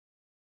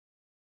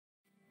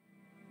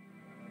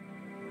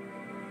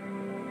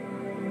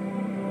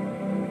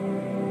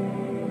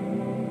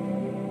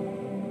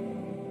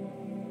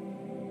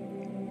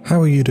How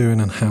are you doing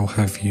and how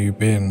have you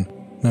been?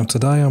 Now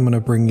today I'm going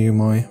to bring you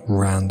my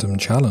random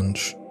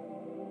challenge.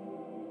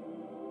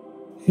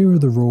 Here are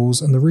the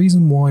rules, and the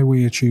reason why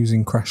we are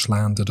choosing Crash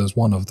Landed as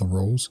one of the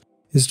rules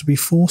is to be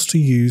forced to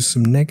use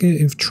some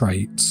negative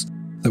traits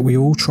that we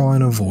all try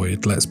and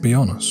avoid, let's be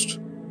honest.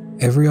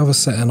 Every other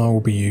setting I will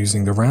be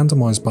using the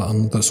randomise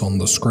button that's on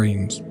the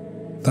screens.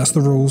 That's the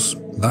rules,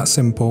 that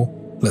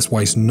simple. Let's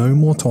waste no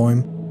more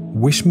time.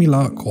 Wish me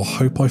luck or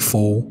hope I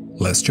fall.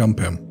 Let's jump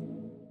in.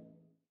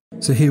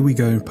 So here we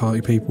go,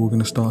 party people. We're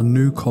going to start a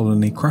new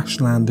colony, Crash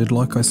Landed,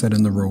 like I said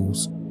in the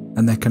rules,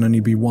 and there can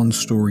only be one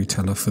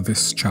storyteller for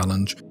this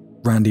challenge.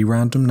 Randy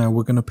Random. Now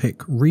we're going to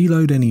pick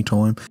reload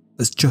anytime.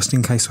 That's just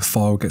in case a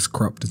file gets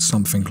corrupted,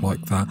 something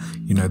like that,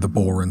 you know, the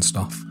boring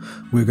stuff.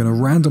 We're going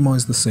to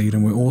randomise the seed,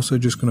 and we're also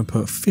just going to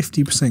put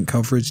 50%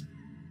 coverage.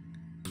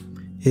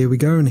 Here we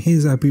go, and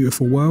here's our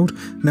beautiful world.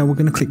 Now we're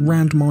going to click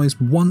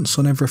randomise once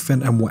on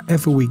everything, and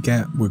whatever we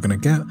get, we're going to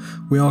get.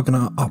 We are going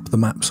to up the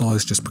map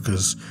size just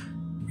because,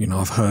 you know,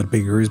 I've heard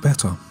bigger is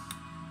better.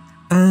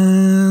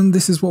 And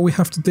this is what we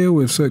have to deal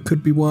with, so it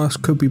could be worse,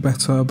 could be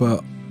better,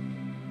 but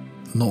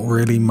not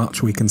really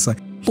much we can say.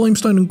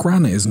 Limestone and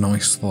granite is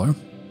nice though.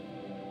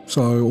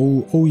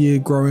 So all year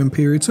growing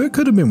period, so it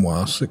could have been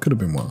worse, it could have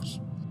been worse.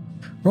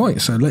 Right,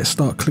 so let's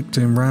start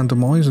clicking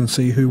randomise and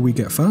see who we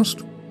get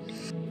first.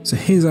 So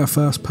here's our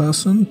first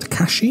person,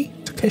 Takeshi's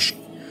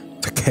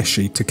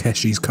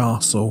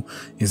castle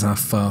is our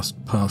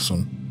first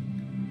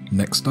person.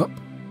 Next up,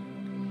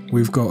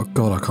 we've got,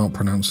 God, I can't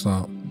pronounce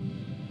that.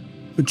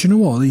 But do you know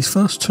what, these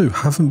first two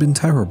haven't been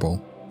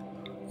terrible.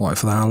 Right,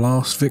 for our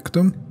last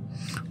victim,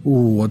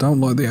 ooh, I don't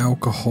like the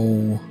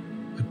alcohol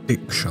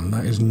addiction,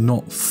 that is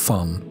not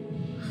fun.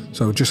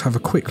 So just have a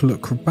quick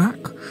look back.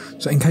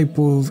 So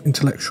incapable of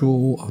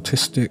intellectual,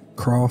 artistic,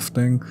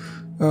 crafting,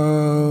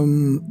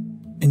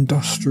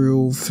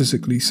 industrial,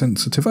 physically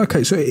sensitive.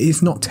 Okay, so it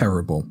is not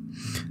terrible.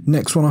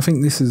 Next one, I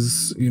think this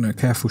is, you know,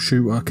 careful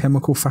shooter.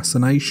 Chemical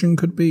fascination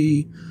could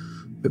be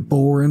a bit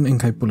boring,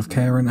 incapable of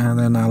caring. And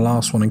then our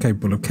last one,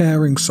 incapable of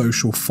caring,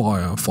 social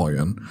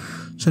firefighting.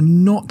 So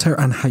not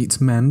terrible, and hates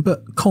men,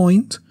 but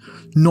kind.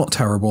 Not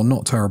terrible,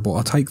 not terrible.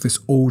 I take this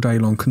all day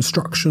long.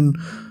 Construction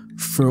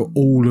for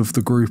all of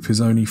the group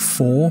is only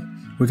 4.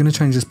 We're going to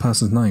change this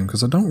person's name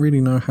because I don't really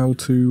know how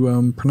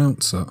to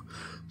pronounce it.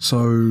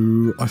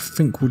 So I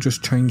think we'll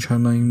just change her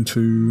name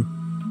to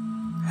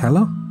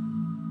Hella?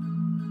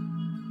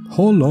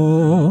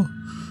 Hola!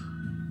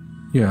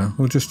 Yeah,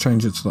 we'll just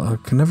change it to that. I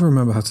can never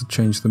remember how to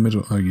change the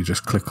middle. Oh, you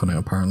just click on it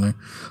apparently.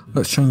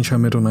 Let's change her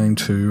middle name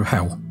to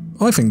Hell.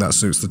 I think that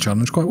suits the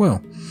challenge quite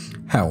well.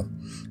 Hell.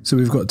 So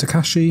we've got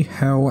Takashi,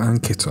 Hell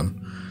and Kitten.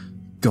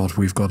 God,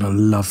 we've got a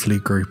lovely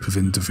group of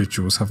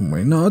individuals, haven't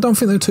we? No, I don't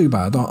think they're too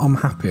bad. I'm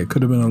happy. It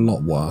could have been a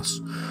lot worse.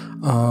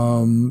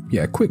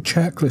 Yeah, quick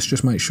check. Let's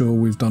just make sure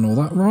we've done all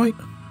that right.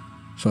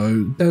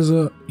 So,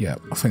 desert. Yeah,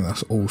 I think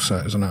that's all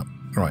set, isn't it?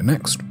 Right,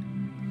 next.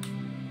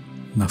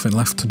 Nothing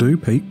left to do,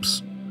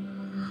 peeps.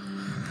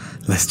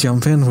 Let's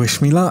jump in.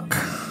 Wish me luck.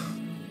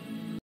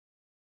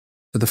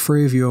 So the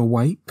 3 of you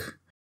awake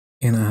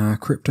in our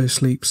crypto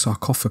sleep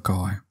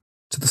sarcophagi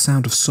to the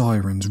sound of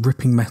sirens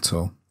ripping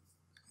metal.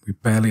 We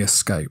barely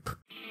escape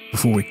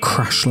before we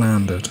crash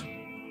landed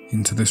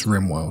into this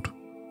Rimworld.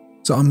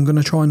 So I'm going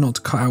to try not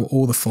to cut out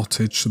all the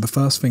footage. So the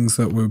first things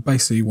that we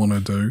basically want to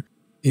do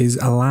is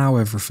allow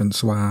everything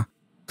so our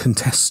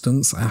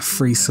contestants, our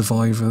 3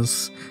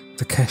 survivors,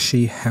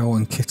 Takeshi, Hell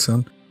and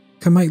Kitten,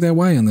 can make their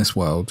way in this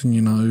world and,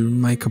 you know,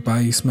 make a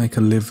base, make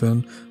a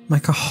living,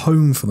 make a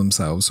home for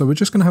themselves. So we're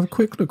just going to have a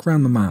quick look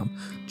around the map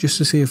just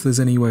to see if there's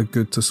anywhere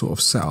good to sort of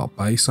set up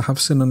base. I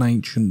have seen an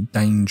ancient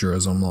danger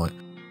as I'm like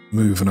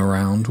moving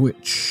around,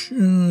 which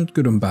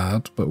good and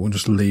bad, but we'll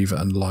just leave it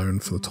alone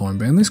for the time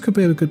being. This could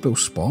be a good little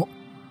spot.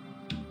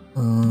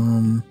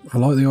 I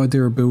like the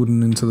idea of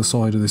building into the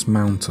side of this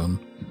mountain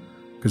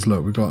because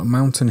look, we've got a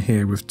mountain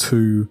here with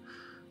 2,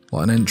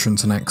 like an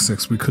entrance and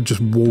exit. We could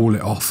just wall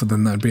it off and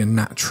then that'd be a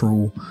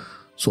natural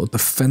sort of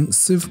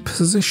defensive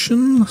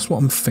position. That's what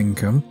I'm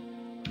thinking.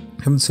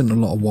 Haven't seen a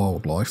lot of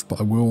wildlife, but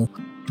I will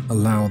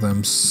allow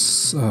them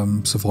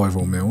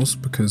survival meals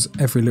because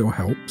every little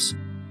helps.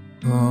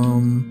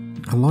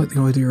 I like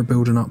the idea of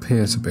building up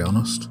here, to be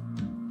honest.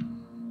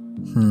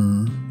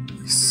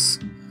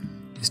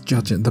 It's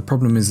judging. The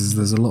problem is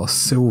there's a lot of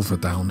silver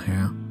down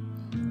here,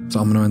 so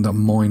I'm going to end up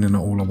mining it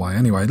all away.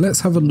 Anyway,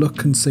 let's have a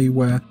look and see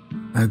where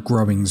our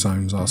growing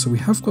zones are. So we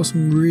have got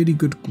some really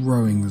good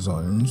growing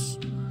zones.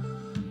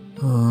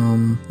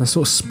 They're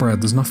sort of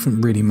spread. There's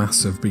nothing really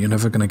massive, but you're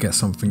never going to get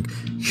something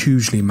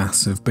hugely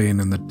massive being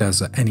in the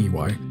desert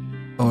anyway.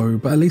 Oh,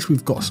 but at least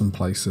we've got some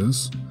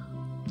places.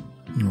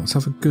 Let's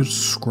have a good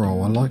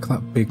scroll. I like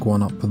that big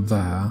one up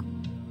there.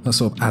 That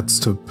sort of adds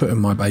to putting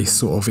my base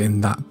sort of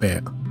in that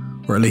bit,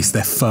 or at least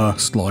their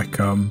first like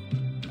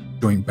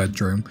joint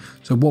bedroom.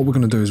 So what we're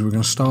going to do is we're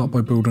going to start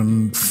by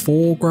building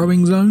 4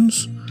 growing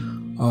zones,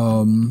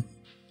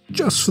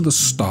 just for the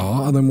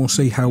start, and then we'll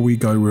see how we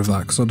go with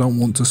that. Because I don't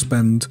want to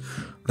spend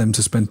them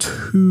to spend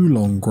too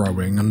long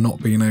growing and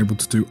not being able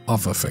to do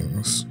other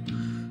things.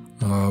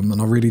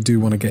 And I really do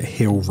want to get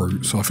hill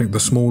route, so I think the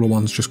smaller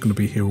one's just going to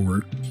be hill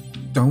route.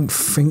 Don't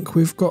think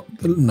we've got...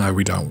 No,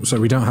 we don't. So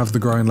we don't have the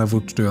growing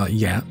level to do that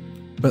yet,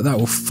 but that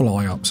will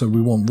fly up. So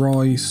we want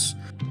rice,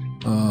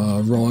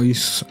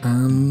 rice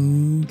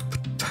and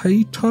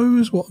potato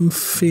is what I'm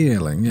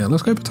feeling. Yeah,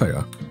 let's go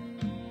potato.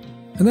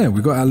 And there,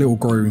 we've got our little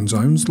growing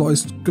zones. Like,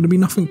 it's going to be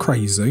nothing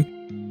crazy,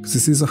 because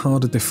this is a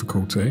harder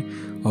difficulty.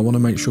 I want to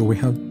make sure we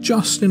have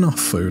just enough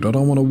food. I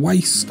don't want to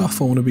waste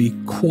stuff. I want to be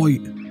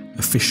quite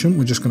efficient.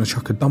 We're just going to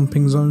chuck a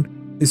dumping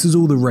zone. This is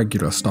all the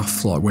regular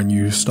stuff, like when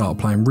you start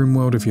playing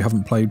Rimworld, if you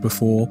haven't played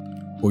before,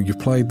 or you've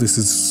played, this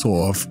is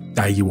sort of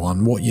day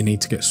one, what you need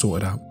to get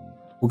sorted out.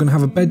 We're going to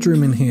have a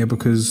bedroom in here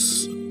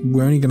because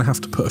we're only going to have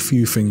to put a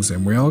few things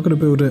in. We are going to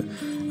build it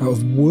out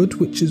of wood,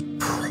 which is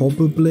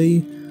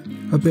probably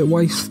a bit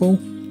wasteful,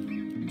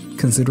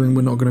 considering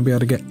we're not going to be able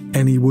to get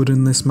any wood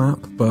in this map,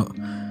 but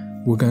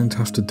we're going to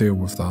have to deal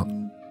with that.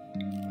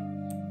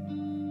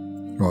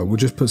 Right, we'll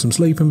just put some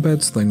sleeping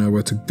beds so they know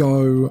where to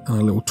go, and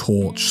a little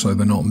torch so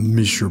they're not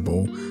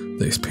miserable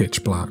that it's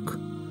pitch black.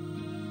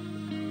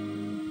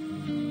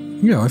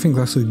 Yeah, I think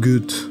that's a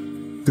good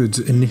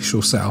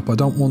initial setup. I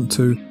don't want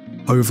to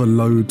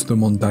overload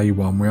them on day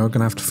one. We are going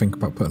to have to think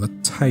about putting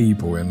a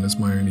table in, is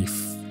my only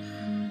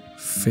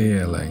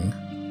feeling.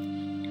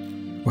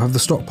 We'll have the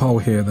stockpile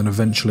here, then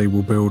eventually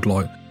we'll build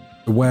like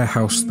the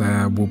warehouse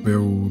there, we'll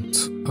build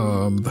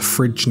the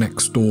fridge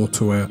next door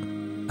to it,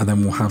 and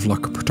then we'll have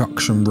like a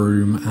production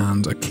room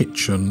and a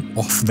kitchen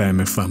off them,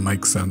 if that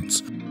makes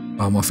sense.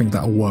 I think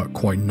that'll work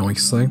quite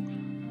nicely.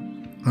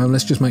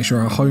 Let's just make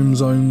sure our home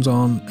zones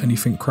aren't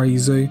anything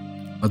crazy.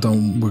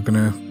 We're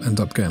gonna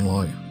end up getting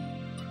like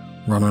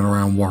running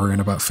around worrying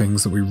about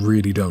things that we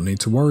really don't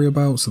need to worry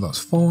about, so that's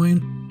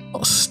fine. A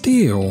lot of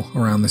steel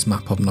around this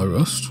map I've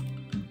noticed,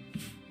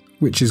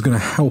 which is going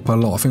to help a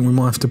lot. I think we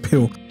might have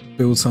to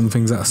build some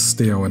things out of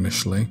steel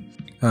initially.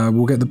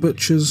 We'll get the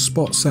butcher's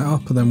spot set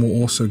up, and then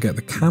we'll also get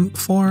the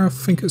campfire, I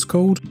think it's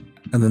called,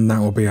 and then that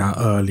will be our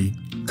early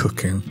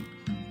cooking.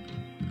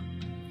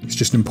 It's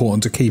just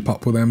important to keep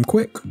up with them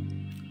quick,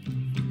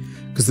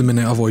 because the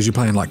minute otherwise you're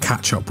playing like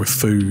catch up with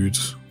food,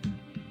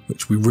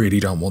 which we really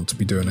don't want to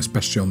be doing,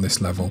 especially on this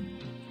level.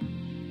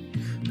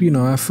 But, you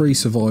know, our 3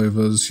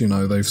 survivors, you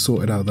know, they've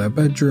sorted out their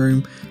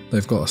bedroom,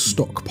 they've got a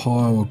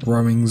stockpile, a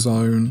growing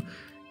zone.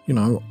 You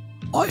know,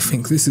 I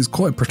think this is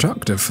quite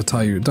productive for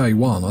day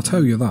one, I'll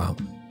tell you that.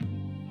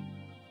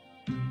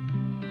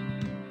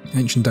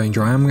 Ancient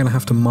Danger, I am going to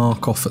have to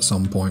mark off at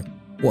some point.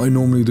 What I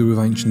normally do with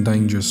Ancient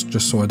Dangers,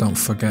 just so I don't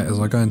forget, is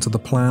I go into the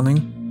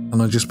planning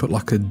and I just put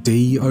like a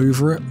D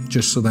over it,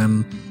 just so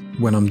then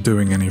when I'm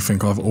doing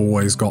anything I've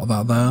always got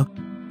that there.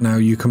 Now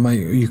you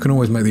can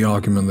always make the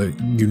argument that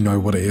you know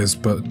what it is,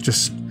 but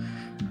just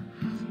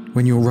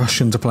when you're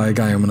rushing to play a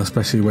game, and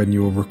especially when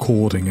you're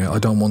recording it, I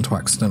don't want to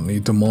accidentally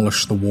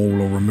demolish the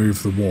wall or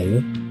remove the wall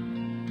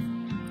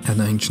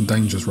and Ancient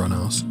Dangers run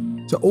out.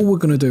 So all we're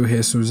going to do here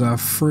is our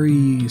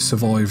 3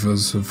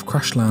 survivors have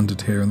crash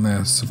landed here in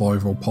their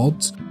survival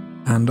pods,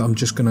 and I'm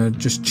just going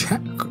to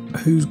check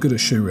who's good at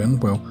shooting.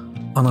 Well,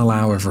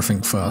 unallow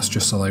everything first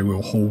just so they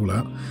will haul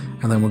it,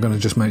 and then we're going to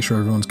just make sure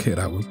everyone's kitted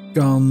out with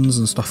guns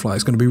and stuff like that.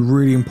 It's going to be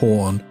really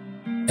important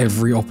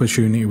every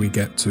opportunity we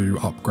get to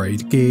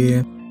upgrade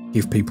gear,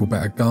 give people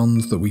better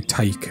guns, that we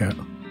take it.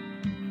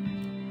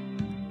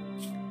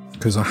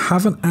 Because I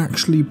haven't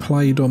actually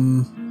played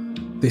on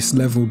this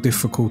level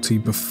difficulty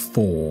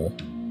before.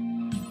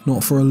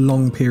 Not for a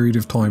long period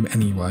of time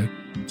anyway.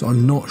 So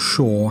I'm not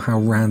sure how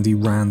Randy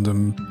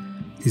Random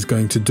is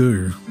going to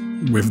do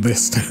with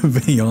this, to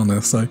be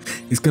honest. So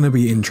it's going to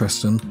be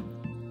interesting.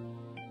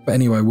 But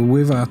anyway, we're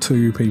with our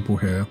 2 people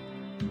here.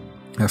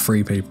 Our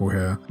 3 people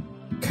here.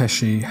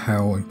 Keshi,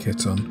 Hell and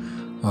Kitten.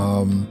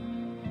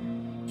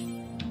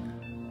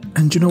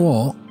 And you know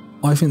what?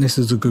 I think this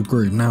is a good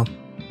group. Now,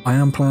 I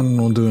am planning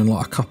on doing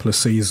like a couple of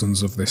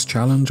seasons of this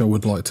challenge. I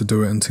would like to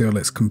do it until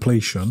its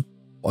completion.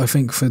 I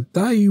think for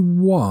day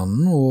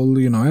 1, or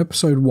you know,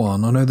 episode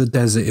 1, I know the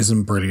desert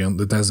isn't brilliant.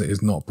 The desert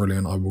is not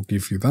brilliant, I will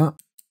give you that.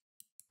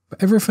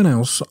 But everything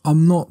else,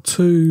 I'm not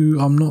too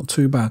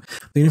bad.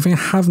 The only thing I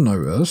have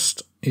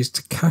noticed is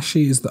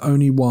Takashi is the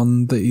only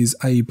one that is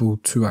able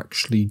to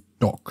actually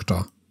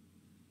doctor.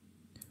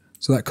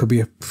 So that could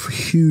be a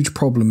huge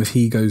problem if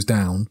he goes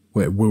down.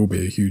 Well, it will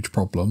be a huge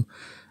problem.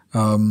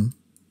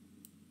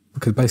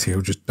 Because basically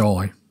he'll just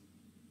die.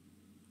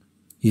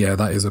 Yeah,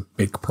 that is a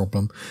big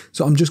problem.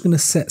 So I'm just going to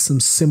set some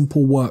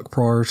simple work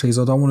priorities.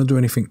 I don't want to do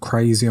anything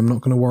crazy. I'm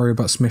not going to worry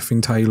about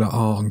smithing, tailor,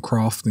 art and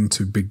crafting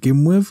to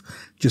begin with,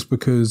 just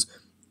because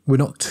we're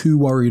not too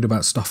worried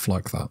about stuff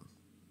like that.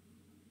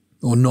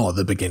 Or not at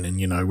the beginning,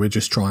 you know. We're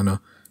just trying to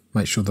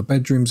make sure the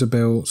bedrooms are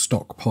built,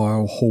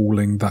 stockpile,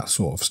 hauling, that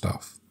sort of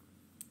stuff.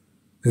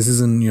 This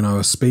isn't, you know,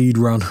 a speed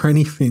run or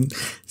anything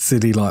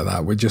silly like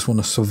that. We just want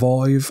to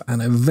survive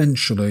and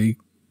eventually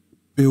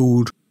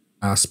build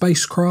our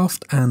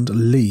spacecraft and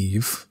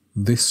leave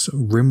this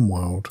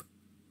Rimworld.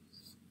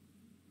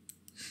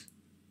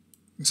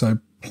 So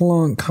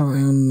plant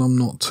cutting, I'm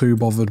not too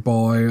bothered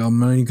by.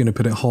 I'm only going to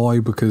put it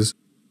high because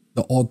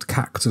the odd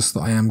cactus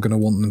that I am going to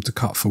want them to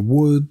cut for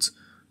wood.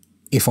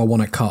 If I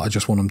want it cut, I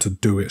just want them to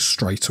do it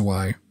straight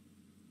away.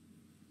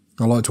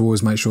 I like to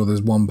always make sure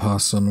there's one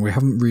person. We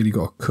haven't really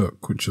got a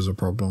cook, which is a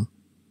problem.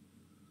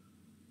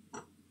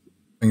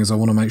 Thing is, I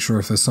want to make sure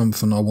if there's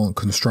something I want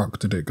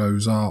constructed, it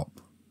goes up.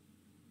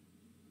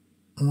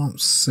 I don't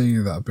see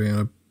that being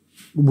a...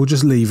 We'll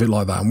just leave it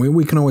like that. And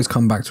we can always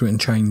come back to it and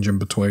change in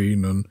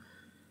between. And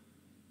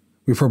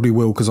we probably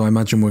will, because I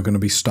imagine we're going to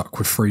be stuck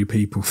with 3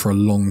 people for a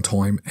long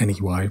time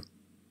anyway.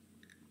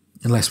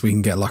 Unless we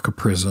can get like a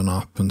prison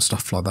up and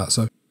stuff like that.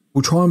 So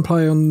we'll try and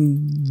play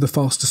on the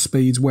faster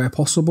speeds where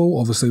possible.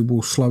 Obviously,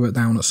 we'll slow it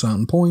down at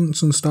certain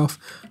points and stuff.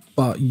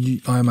 But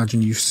I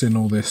imagine you've seen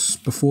all this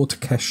before.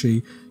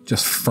 Takeshi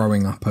just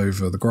throwing up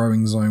over the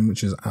growing zone,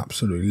 which is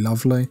absolutely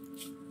lovely.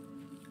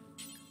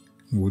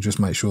 We'll just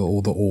make sure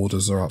all the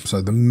orders are up.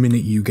 So the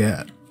minute you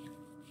go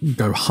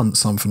hunt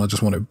something, I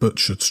just want it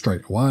butchered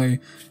straight away.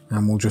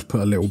 And we'll just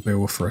put a little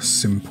bill for a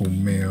simple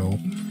meal.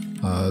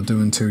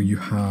 Do until you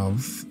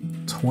have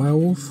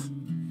 12.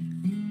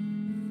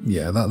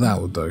 Yeah, that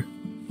will do.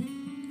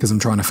 Because I'm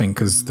trying to think,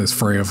 because there's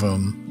 3 of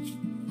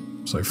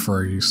them. So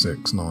 3,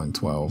 6, 9,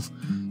 12.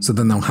 So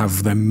then they'll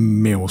have their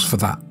meals for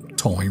that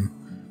time.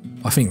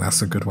 I think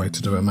that's a good way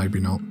to do it,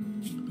 maybe not.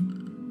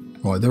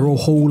 Right, they're all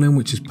hauling,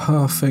 which is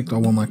perfect. I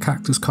want my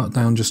cactus cut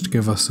down just to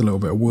give us a little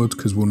bit of wood,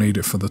 because we'll need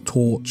it for the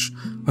torch.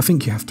 I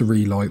think you have to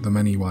relight them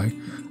anyway.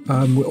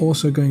 We're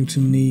also going to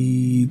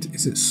need...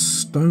 Is it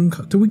stone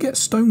cut? Do we get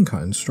stone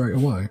cutting straight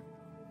away?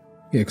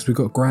 Yeah, because we've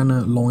got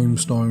granite,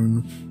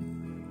 limestone.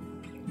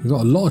 We've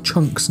got a lot of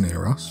chunks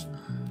near us.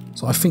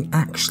 So I think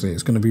actually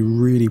it's going to be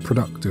really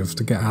productive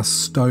to get our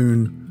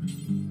stone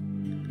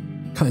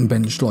cutting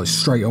bench like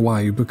straight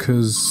away,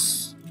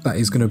 because that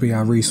is going to be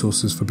our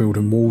resources for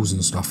building walls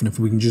and stuff. And if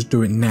we can just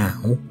do it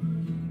now,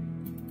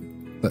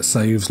 that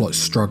saves like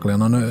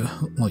struggling. I know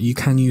like you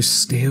can use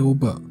steel,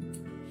 but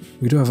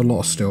we do have a lot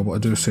of steel, but I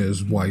do see it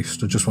as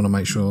waste. I just want to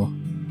make sure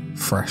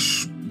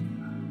fresh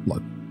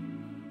like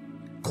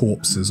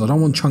corpses. I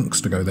don't want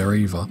chunks to go there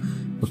either,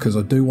 because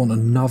I do want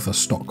another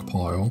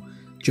stockpile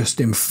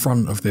just in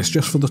front of this,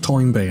 just for the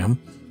time being,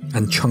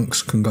 and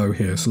chunks can go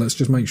here. So let's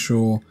just make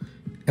sure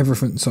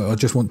everything, so I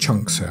just want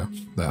chunks here.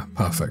 There,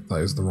 perfect,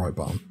 that is the right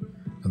button.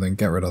 And then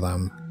get rid of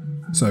them.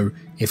 So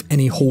if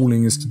any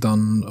hauling is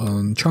done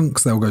on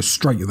chunks, they'll go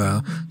straight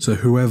there, so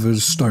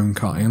whoever's stone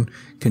cutting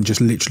can just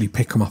literally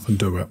pick them up and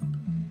do it.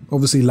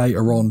 Obviously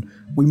later on,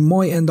 we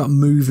might end up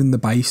moving the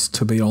base,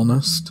 to be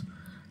honest.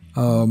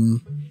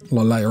 Like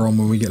later on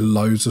when we get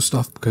loads of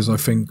stuff, because I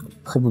think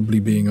probably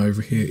being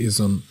over here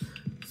isn't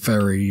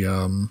very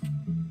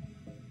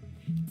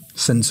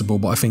sensible,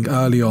 but I think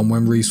early on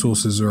when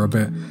resources are a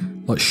bit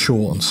like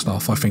short and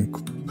stuff, I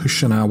think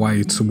pushing our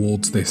way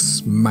towards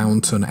this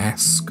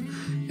mountain-esque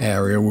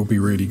area will be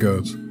really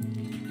good.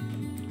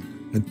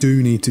 I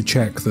do need to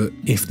check that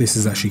if this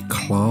is actually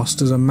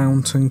classed as a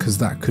mountain, because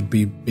that could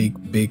be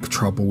big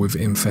trouble with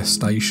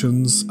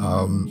infestations.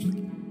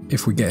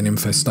 If we get an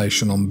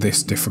infestation on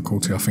this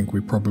difficulty, I think we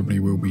probably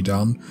will be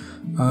done.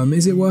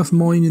 Is it worth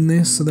mining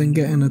this and then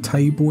getting a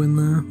table in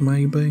there,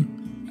 maybe?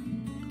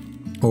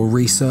 Or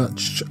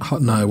research?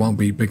 No, it won't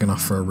be big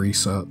enough for a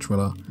research,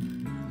 will it?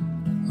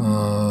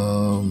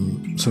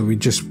 So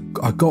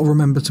I've got to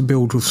remember to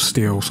build with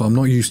steel, so I'm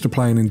not used to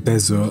playing in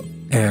desert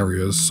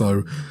areas,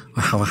 so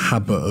I have a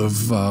habit of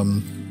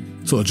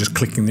sort of just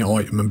clicking the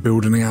item and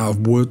building it out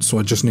of wood, so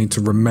I just need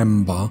to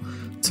remember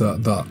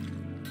to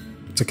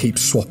keep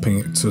swapping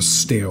it to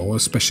steel,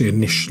 especially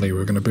initially.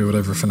 We're going to build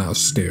everything out of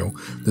steel.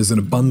 There's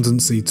an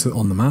abundancy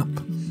on the map,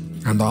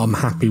 and I'm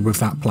happy with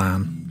that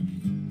plan.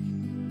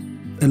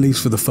 At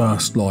least for the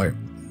first like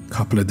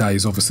couple of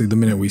days. Obviously the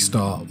minute we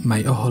start,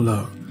 mate, oh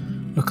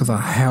look at that,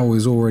 hell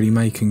is already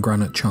making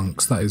granite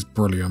chunks. That is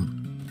brilliant.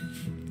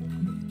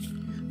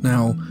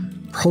 Now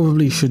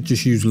probably should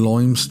just use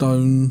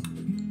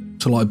limestone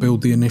to like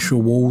build the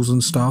initial walls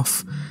and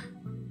stuff.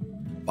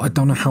 I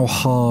don't know how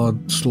hard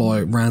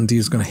like Randy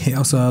is going to hit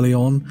us early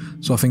on,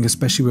 so I think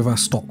especially with our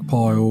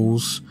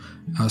stockpiles,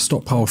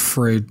 stockpile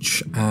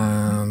fridge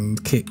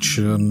and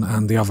kitchen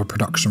and the other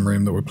production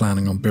room that we're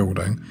planning on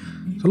building,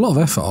 it's a lot of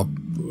effort.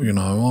 You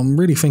know, I'm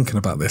really thinking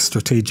about this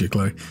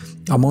strategically.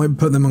 I might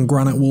put them on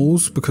granite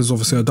walls, because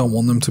obviously I don't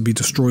want them to be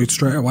destroyed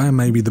straight away, and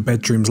maybe the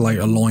bedrooms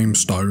later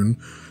limestone,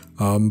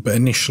 but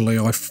initially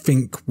I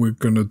think we're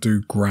going to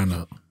do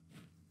granite.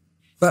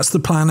 That's the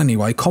plan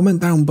anyway. Comment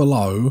down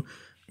below,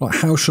 like,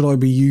 how should I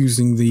be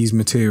using these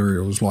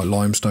materials like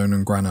limestone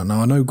and granite?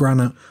 Now I know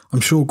granite,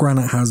 I'm sure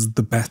granite has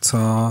the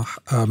better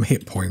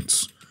hit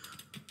points.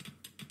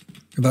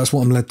 That's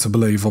what I'm led to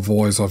believe,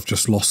 otherwise I've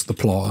just lost the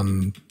plot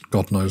and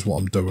God knows what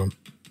I'm doing.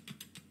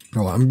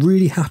 Alright, I'm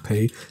really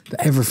happy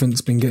that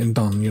everything's been getting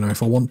done. You know,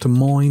 if I want to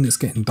mine, it's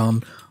getting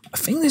done. I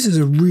think this is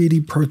a really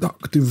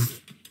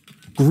productive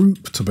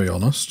group, to be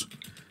honest.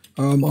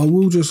 I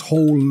will just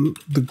haul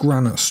the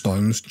granite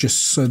stones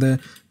just so they're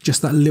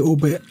just that little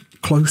bit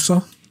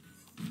closer.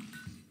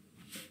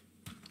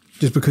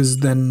 Just because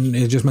then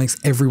it just makes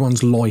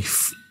everyone's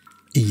life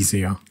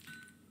easier.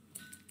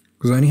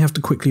 Because I only have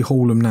to quickly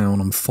haul them now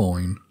and I'm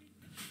fine.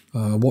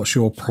 What's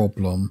your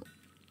problem?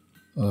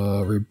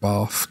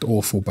 Rebuffed,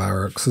 awful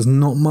barracks. There's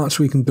not much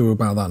we can do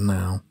about that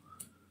now.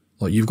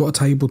 Like, you've got a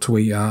table to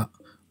eat at,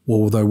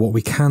 although what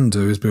we can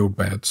do is build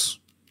beds.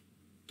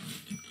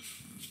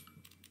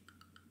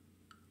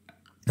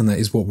 And that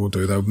is what we'll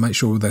do. They'll make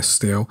sure they're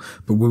still,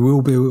 but we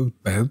will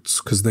build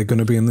beds because they're going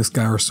to be in this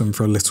garrison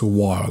for a little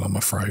while, I'm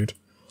afraid.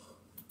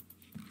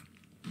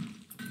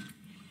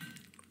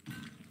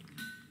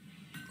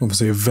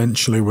 Obviously,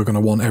 eventually we're going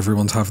to want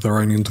everyone to have their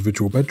own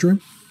individual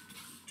bedroom.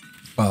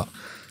 But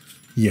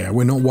yeah,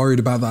 we're not worried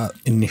about that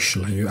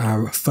initially.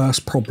 Our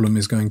first problem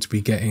is going to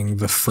be getting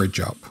the fridge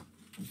up.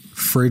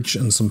 Fridge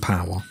and some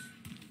power.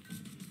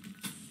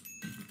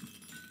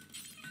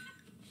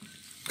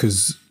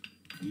 Because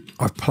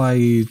I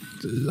played...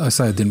 I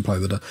say I didn't play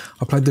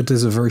I played the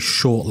Desert very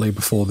shortly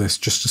before this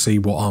just to see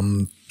what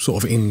I'm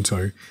sort of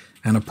into.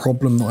 And a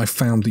problem that I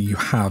found that you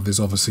have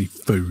is obviously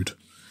food.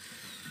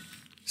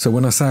 So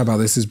when I say about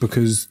this is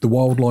because the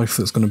wildlife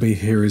that's going to be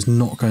here is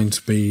not going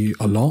to be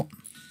a lot.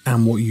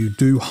 And what you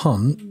do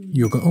hunt,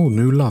 you'll go, oh,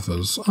 new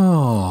lovers.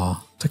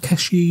 Ah,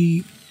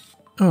 Takeshi,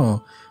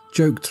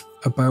 joked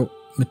about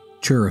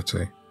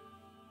maturity.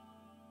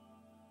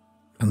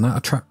 And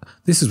that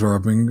this is where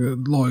I've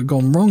been, like,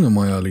 gone wrong in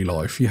my early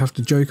life. You have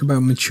to joke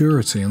about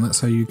maturity, and that's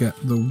how you get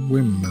the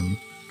women.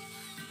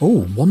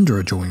 Oh,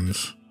 Wanderer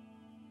joins.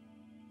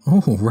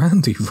 Oh,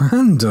 Randy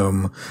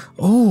Random.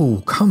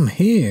 Oh, come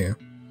here.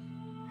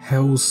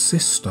 Hell's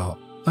sister.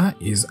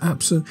 That is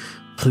absolute.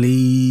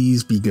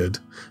 Please be good.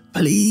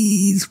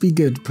 Please be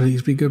good.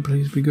 Please be good.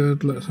 Please be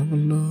good. Let's have a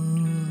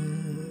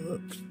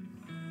look.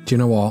 Do you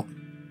know what?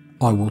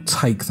 I will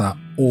take that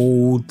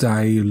all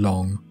day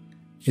long.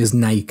 Is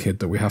naked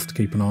that we have to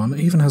keep an eye on. It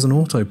even has an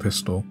auto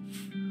pistol.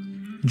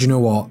 Do you know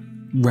what?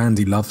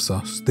 Randy loves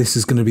us. This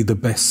is going to be the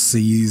best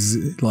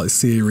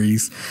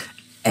series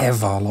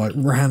ever. Like,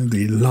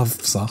 Randy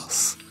loves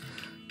us.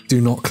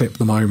 Do not clip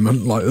the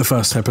moment, like the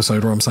first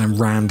episode where I'm saying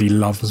Randy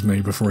loves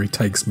me before he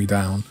takes me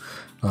down.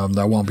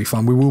 That won't be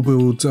fun. We will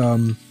build,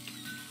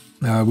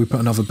 we put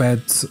another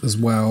bed as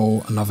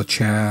well, another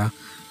chair,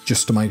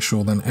 just to make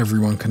sure then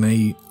everyone can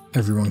eat,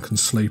 everyone can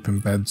sleep in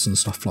beds and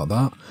stuff like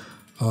that.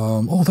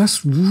 Oh,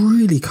 that's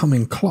really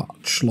coming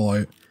clutch.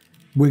 Like,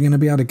 we're going to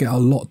be able to get a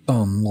lot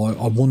done. Like,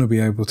 I want to be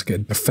able to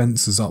get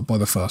defences up by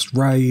the first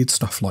raid,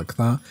 stuff like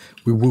that.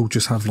 We will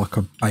just have like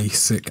a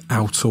basic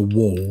outer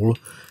wall.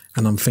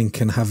 And I'm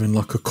thinking having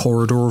like a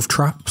corridor of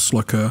traps,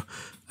 like a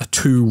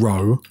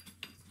 2-row.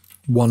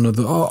 One of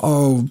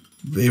the...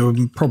 it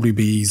would probably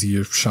be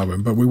easier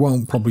showing, but we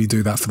won't probably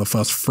do that for the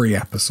first 3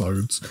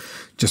 episodes,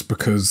 just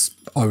because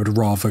I would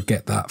rather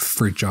get that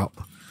fridge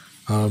up.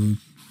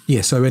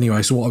 Yeah, so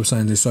anyway, so what I was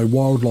saying is, so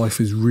wildlife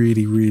is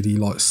really, really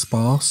like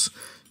sparse.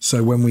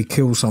 So when we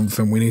kill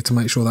something, we need to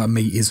make sure that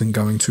meat isn't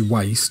going to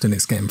waste and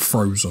it's getting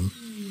frozen.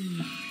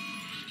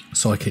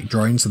 Psychic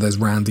drone, so there's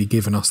Randy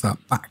giving us that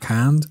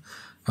backhand.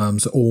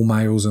 So all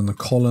males in the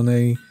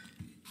colony.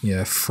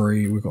 Yeah,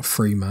 we've got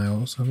 3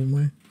 males, haven't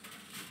we?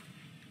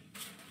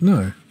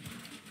 No.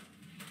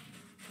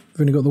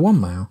 We've only got the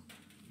 1 male.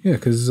 Yeah,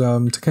 because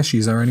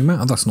Takeshi's our only male.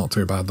 Oh, that's not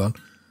too bad then.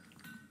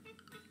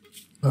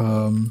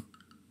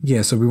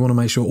 Yeah, so we want to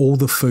make sure all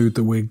the food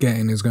that we're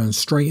getting is going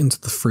straight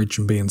into the fridge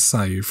and being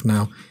saved.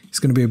 Now, it's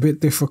going to be a bit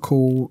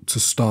difficult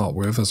to start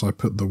with as I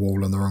put the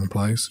wall in the wrong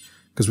place,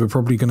 because we're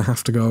probably going to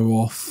have to go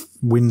off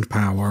wind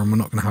power and we're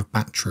not going to have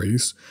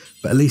batteries,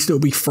 but at least it'll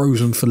be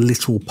frozen for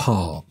little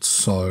parts.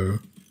 So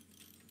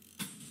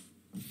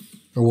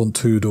I want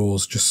 2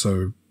 doors just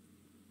so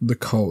the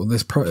cold,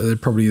 it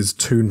probably is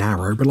too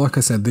narrow, but like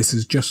I said, this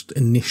is just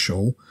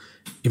initial.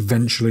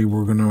 Eventually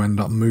we're going to end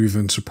up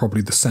moving to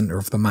probably the center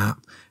of the map,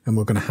 and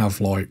we're going to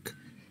have like,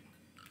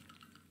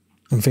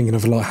 I'm thinking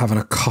of like having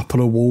a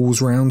couple of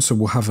walls around. So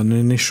we'll have an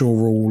initial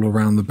wall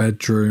around the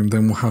bedroom,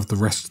 then we'll have the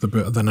rest of the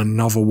bit, then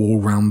another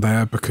wall around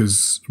there,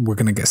 because we're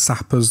going to get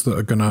sappers that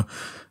are going to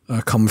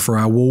come through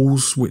our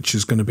walls, which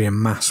is going to be a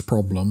mass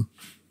problem.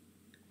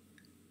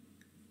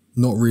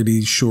 Not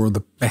really sure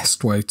the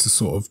best way to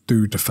sort of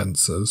do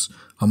defences.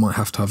 I might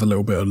have to have a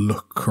little bit of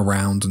look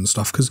around and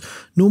stuff, because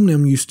normally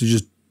I'm used to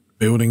just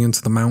building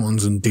into the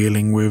mountains and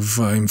dealing with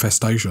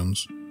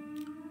infestations.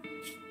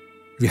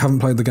 If you haven't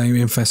played the game,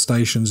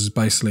 infestations is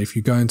basically if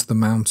you go into the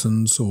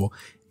mountains or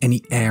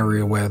any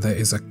area where there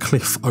is a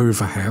cliff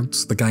overhead,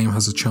 the game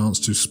has a chance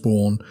to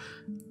spawn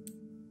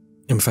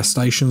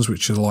infestations,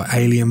 which are like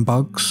alien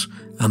bugs,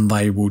 and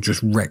they will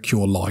just wreck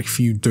your life.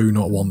 You do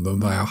not want them,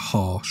 they are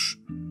harsh.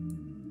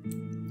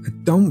 I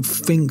don't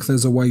think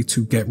there's a way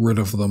to get rid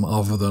of them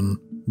other than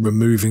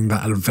removing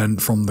that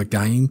event from the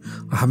game.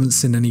 I haven't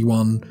seen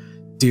anyone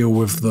deal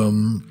with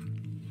them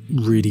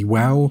really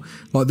well.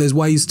 Like, there's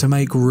ways to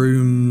make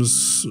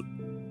rooms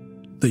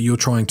that you're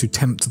trying to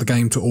tempt the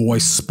game to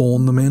always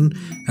spawn them in,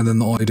 and then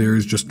the idea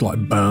is just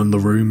like burn the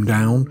room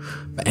down.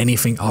 But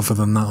anything other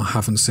than that, I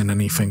haven't seen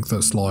anything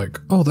that's like,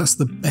 oh, that's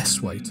the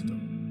best way to do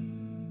it.